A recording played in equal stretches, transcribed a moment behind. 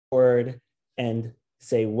forward and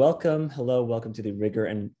say welcome, hello, welcome to the Rigor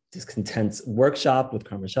and Discontents workshop with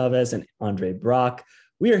Aymar Chávez and André Brock.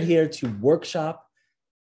 We are here to workshop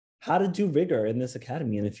how to do rigor in this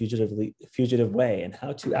academy in a fugitive way, and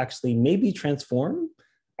how to actually maybe transform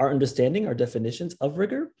our understanding, our definitions of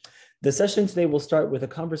rigor. The session today will start with a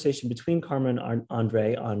conversation between Aymar and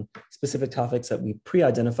André on specific topics that we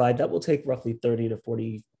pre-identified. That will take roughly 30 to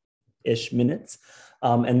 40-ish minutes.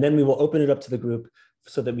 And then we will open it up to the group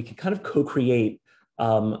so that we can kind of co-create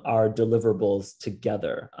our deliverables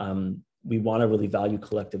together. We want to really value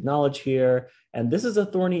collective knowledge here. And this is a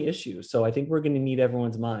thorny issue. So I think we're going to need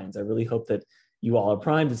everyone's minds. I really hope that you all are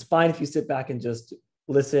primed. It's fine if you sit back and just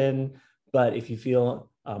listen, but if you feel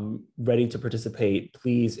ready to participate,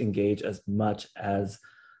 please engage as much as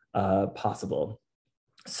possible.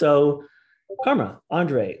 So Aymar,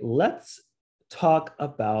 André, let's talk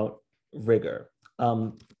about rigor.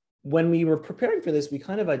 When we were preparing for this, we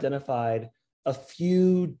kind of identified a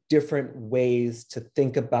few different ways to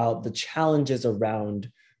think about the challenges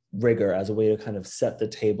around rigor as a way to kind of set the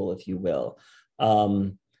table, if you will.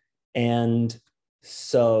 And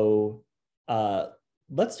so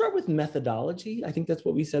let's start with methodology. I think that's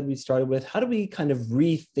what we said we started with. How do we kind of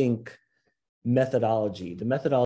rethink methodology, the methodology